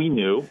something we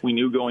knew. We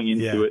knew going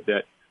into it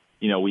that,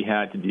 we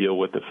had to deal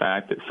with the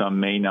fact that some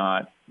may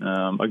not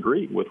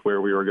agree with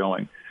where we were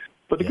going.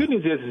 But the good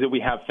news is that we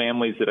have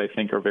families that I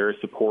think are very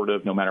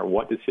supportive no matter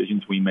what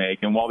decisions we make.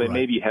 And while they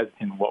may be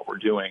hesitant in what we're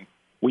doing,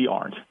 we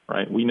aren't,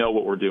 right? We know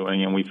what we're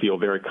doing, and we feel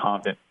very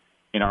confident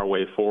in our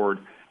way forward.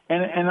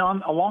 And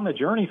along the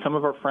journey, some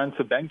of our friends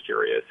have been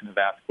curious and have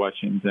asked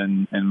questions,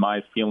 and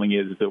my feeling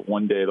is that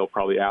one day they'll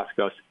probably ask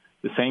us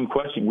the same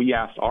question we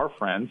asked our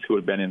friends who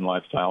had been in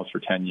lifestyles for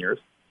 10 years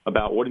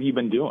about what have you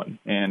been doing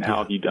and how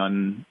have you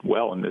done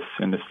well in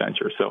this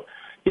venture. So,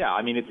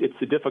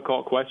 it's a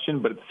difficult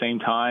question, but at the same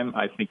time,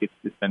 I think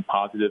it's been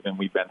positive and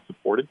we've been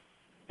supported.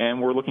 And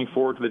we're looking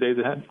forward to the days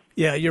ahead.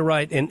 Yeah, you're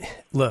right. And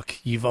look,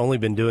 you've only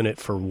been doing it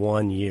for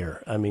 1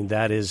 year. I mean,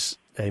 that is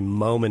a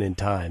moment in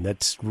time.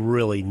 That's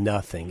really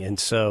nothing. And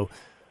so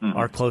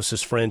our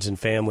closest friends and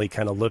family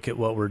kind of look at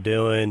what we're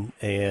doing.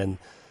 And,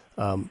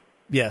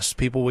 yes,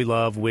 people we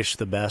love wish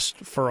the best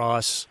for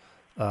us.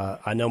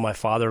 I know my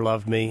father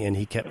loved me, and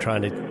he kept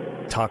trying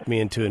to talk me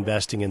into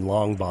investing in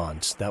long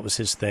bonds. That was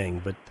his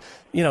thing. But,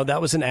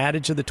 that was an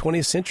adage of the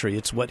 20th century.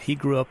 It's what he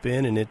grew up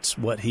in, and it's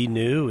what he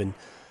knew. And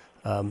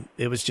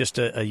it was just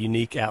a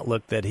unique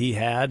outlook that he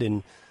had,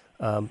 and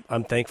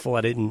I'm thankful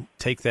I didn't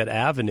take that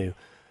avenue.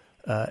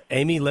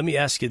 Amy, let me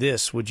ask you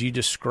this. Would you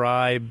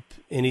describe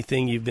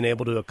anything you've been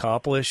able to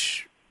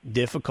accomplish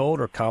difficult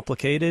or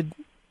complicated?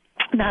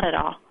 Not at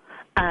all.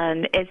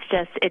 It's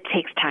just, it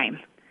takes time,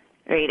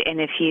 right? And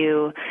if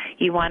you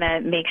want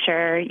to make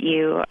sure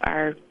you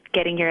are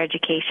getting your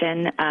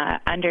education,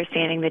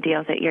 understanding the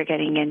deals that you're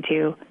getting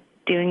into,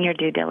 doing your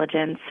due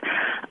diligence,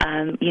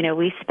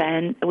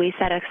 we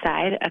set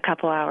aside a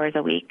couple hours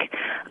a week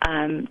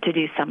to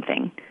do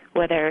something,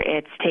 whether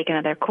it's take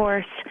another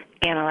course,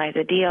 analyze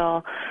a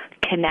deal,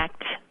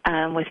 connect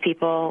with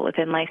people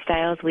within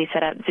Lifestyles. We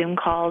set up Zoom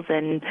calls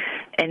and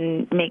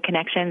make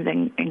connections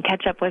and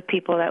catch up with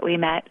people that we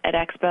met at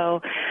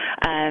Expo.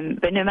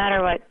 But no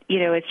matter what,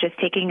 it's just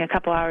taking a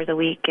couple hours a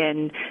week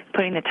and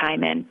putting the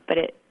time in. But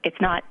it's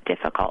not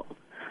difficult.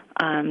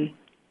 You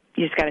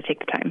just got to take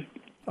the time.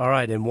 All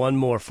right, and one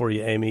more for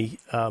you, Amy.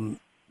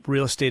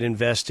 real estate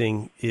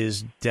investing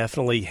is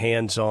definitely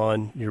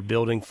hands-on. You're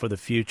building for the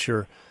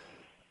future.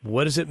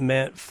 What has it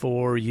meant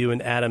for you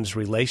and Adam's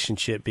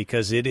relationship?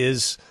 Because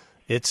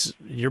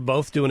you're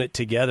both doing it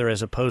together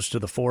as opposed to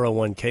the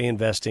 401k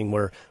investing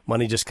where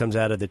money just comes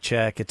out of the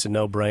check. It's a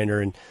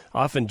no-brainer. And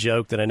I often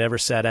joke that I never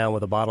sat down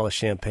with a bottle of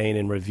champagne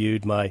and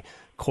reviewed my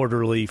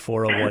quarterly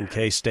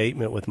 401k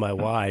statement with my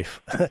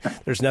wife.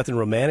 There's nothing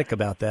romantic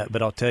about that.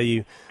 But I'll tell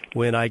you,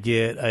 when I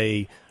get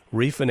a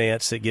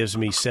refinance that gives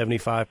me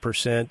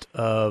 75%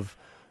 of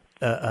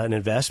an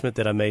investment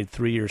that I made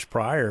 3 years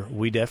prior,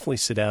 we definitely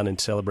sit down and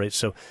celebrate.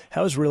 So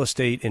how is real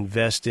estate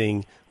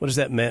investing, what has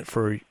that meant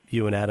for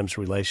you and Adam's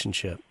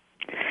relationship?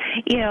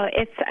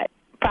 It's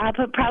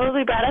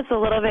probably brought us a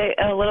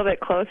little bit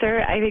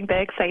closer. I think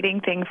the exciting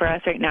thing for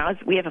us right now is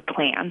we have a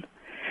plan,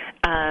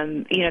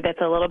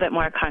 that's a little bit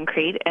more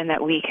concrete and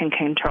that we can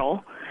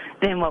control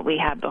than what we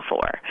had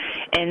before.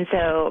 And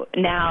so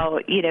now,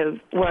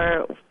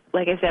 we're,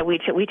 like I said, we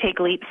take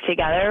leaps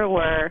together.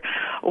 We're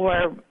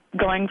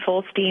going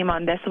full steam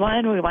on this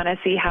one. We want to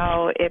see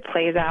how it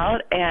plays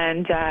out,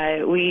 and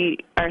we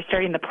are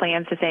starting the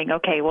plans to saying,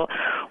 okay, well,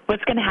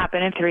 what's going to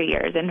happen in 3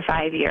 years, in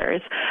 5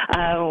 years,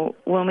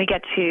 when we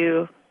get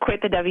to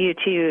quit the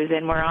W-2s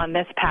and we're on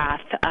this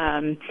path.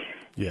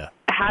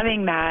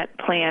 Having that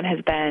plan has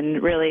been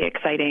really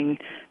exciting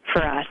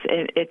for us.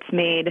 It's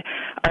made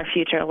our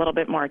future a little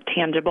bit more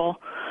tangible.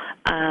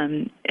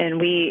 And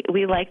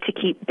we like to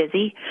keep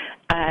busy.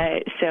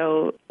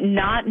 So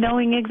not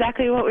knowing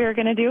exactly what we were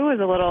going to do was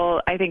a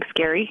little, I think,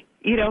 scary,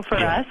 for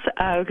us,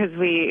 because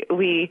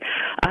we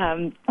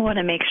want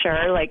to make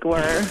sure like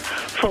we're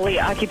fully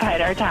occupied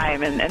our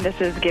time, and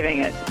this is giving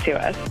it to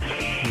us.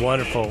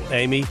 Wonderful.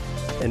 Amy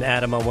and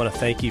Adam, I want to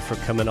thank you for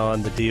coming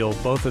on The Deal.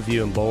 Both of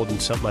you embolden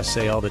something I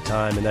say all the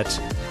time, and that's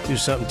do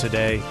something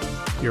today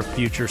your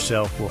future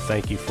self will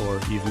thank you for.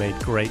 You've made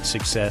great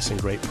success and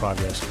great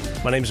progress.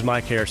 My name is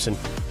Mike Harrison.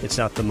 It's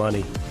not the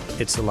money,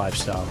 it's the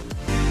lifestyle.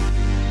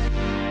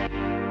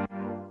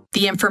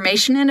 The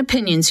information and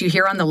opinions you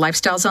hear on the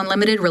Lifestyles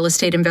Unlimited Real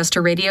Estate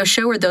Investor Radio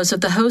Show are those of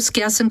the hosts,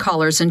 guests, and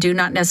callers and do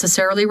not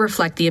necessarily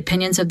reflect the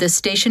opinions of this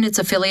station, its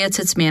affiliates,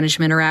 its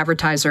management, or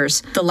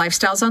advertisers. The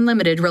Lifestyles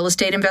Unlimited Real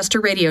Estate Investor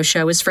Radio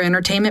Show is for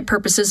entertainment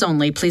purposes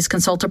only. Please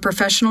consult a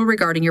professional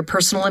regarding your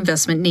personal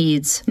investment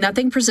needs.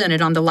 Nothing presented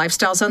on the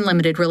Lifestyles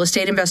Unlimited Real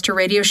Estate Investor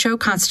Radio Show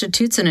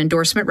constitutes an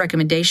endorsement,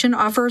 recommendation,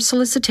 offer, or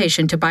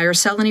solicitation to buy or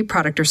sell any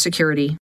product or security.